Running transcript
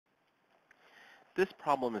this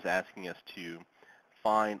problem is asking us to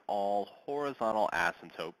find all horizontal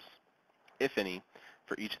asymptotes, if any,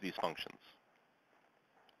 for each of these functions.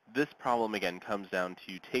 This problem, again, comes down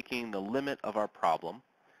to taking the limit of our problem,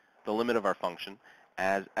 the limit of our function,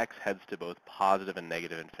 as x heads to both positive and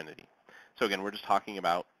negative infinity. So again, we're just talking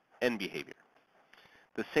about end behavior.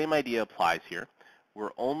 The same idea applies here.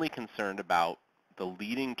 We're only concerned about the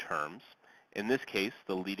leading terms, in this case,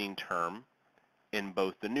 the leading term in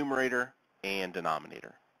both the numerator and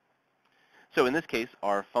denominator. So in this case,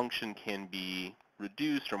 our function can be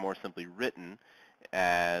reduced or more simply written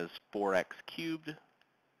as 4x cubed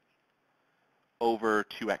over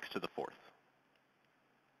 2x to the fourth.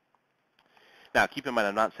 Now, keep in mind,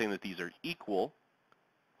 I'm not saying that these are equal.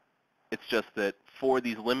 It's just that for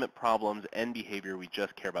these limit problems and behavior, we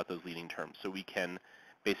just care about those leading terms. So we can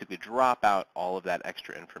basically drop out all of that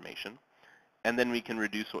extra information, and then we can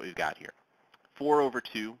reduce what we've got here. 4 over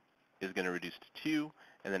 2 is going to reduce to 2,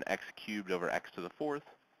 and then x cubed over x to the fourth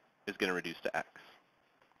is going to reduce to x.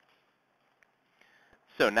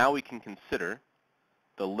 So now we can consider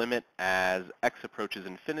the limit as x approaches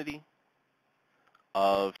infinity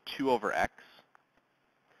of 2 over x.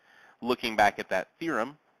 Looking back at that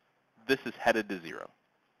theorem, this is headed to 0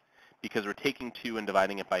 because we're taking 2 and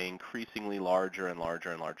dividing it by increasingly larger and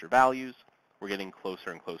larger and larger values. We're getting closer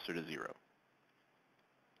and closer to 0.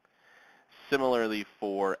 Similarly,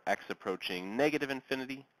 for x approaching negative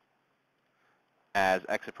infinity, as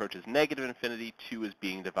x approaches negative infinity, 2 is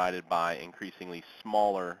being divided by increasingly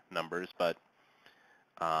smaller numbers, but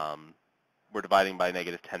we're dividing by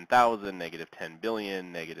negative 10,000, negative 10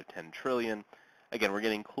 billion, negative 10 trillion. Again, we're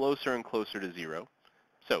getting closer and closer to 0.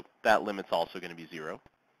 So that limit's also going to be 0,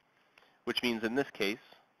 which means in this case,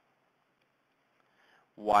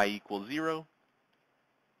 y equals 0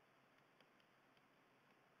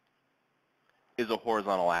 is a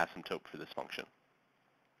horizontal asymptote for this function.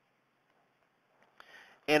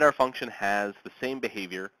 And our function has the same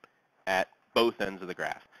behavior at both ends of the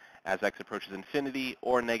graph. As x approaches infinity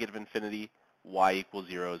or negative infinity, y equals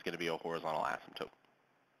 0 is going to be a horizontal asymptote.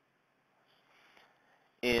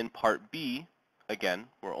 In part B, again,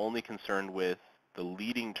 we're only concerned with the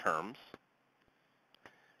leading terms.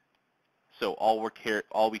 So all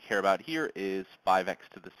we care about here is 5x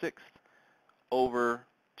to the sixth over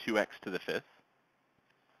 2x to the fifth,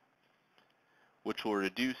 which will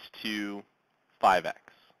reduce to 5x.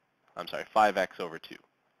 I'm sorry, 5x over 2.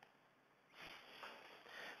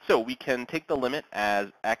 So we can take the limit as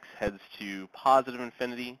x heads to positive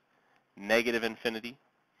infinity, negative infinity.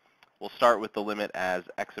 We'll start with the limit as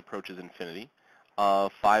x approaches infinity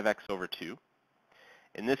of 5x over 2.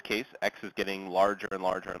 In this case, x is getting larger and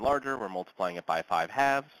larger and larger. We're multiplying it by 5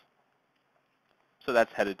 halves. So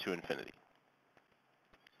that's headed to infinity.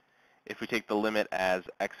 If we take the limit as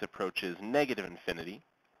x approaches negative infinity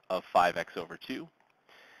of 5x over 2,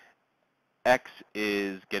 x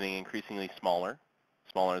is getting increasingly smaller,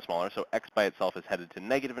 smaller and smaller. So x by itself is headed to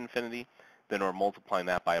negative infinity. Then we're multiplying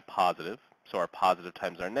that by a positive. So our positive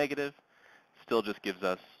times our negative still just gives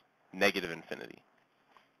us negative infinity.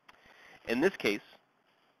 In this case,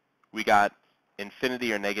 we got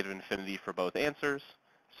infinity or negative infinity for both answers,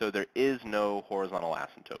 so there is no horizontal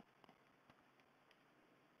asymptote.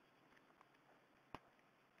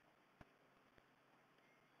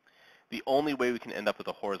 The only way we can end up with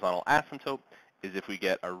a horizontal asymptote is if we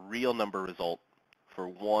get a real number result for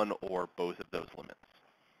one or both of those limits.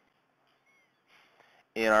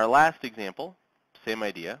 In our last example, same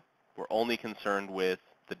idea. We're only concerned with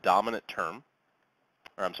the dominant term,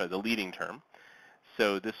 or I'm sorry, the leading term.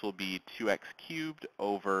 So this will be 2x cubed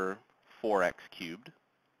over 4x cubed,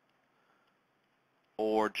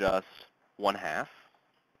 or just 1/2.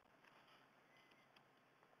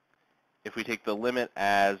 If we take the limit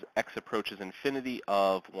as x approaches infinity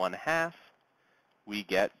of 1/2, we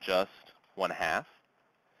get just 1/2.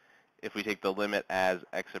 If we take the limit as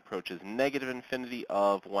x approaches negative infinity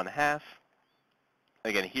of 1/2,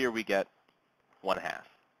 again, here we get 1/2.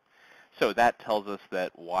 So that tells us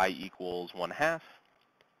that y equals 1/2.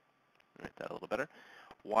 Write that a little better.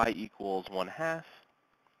 Y equals 1/2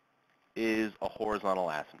 is a horizontal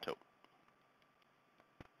asymptote.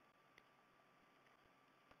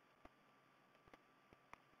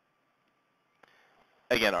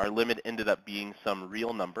 Again, our limit ended up being some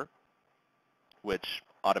real number, which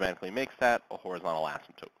automatically makes that a horizontal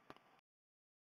asymptote.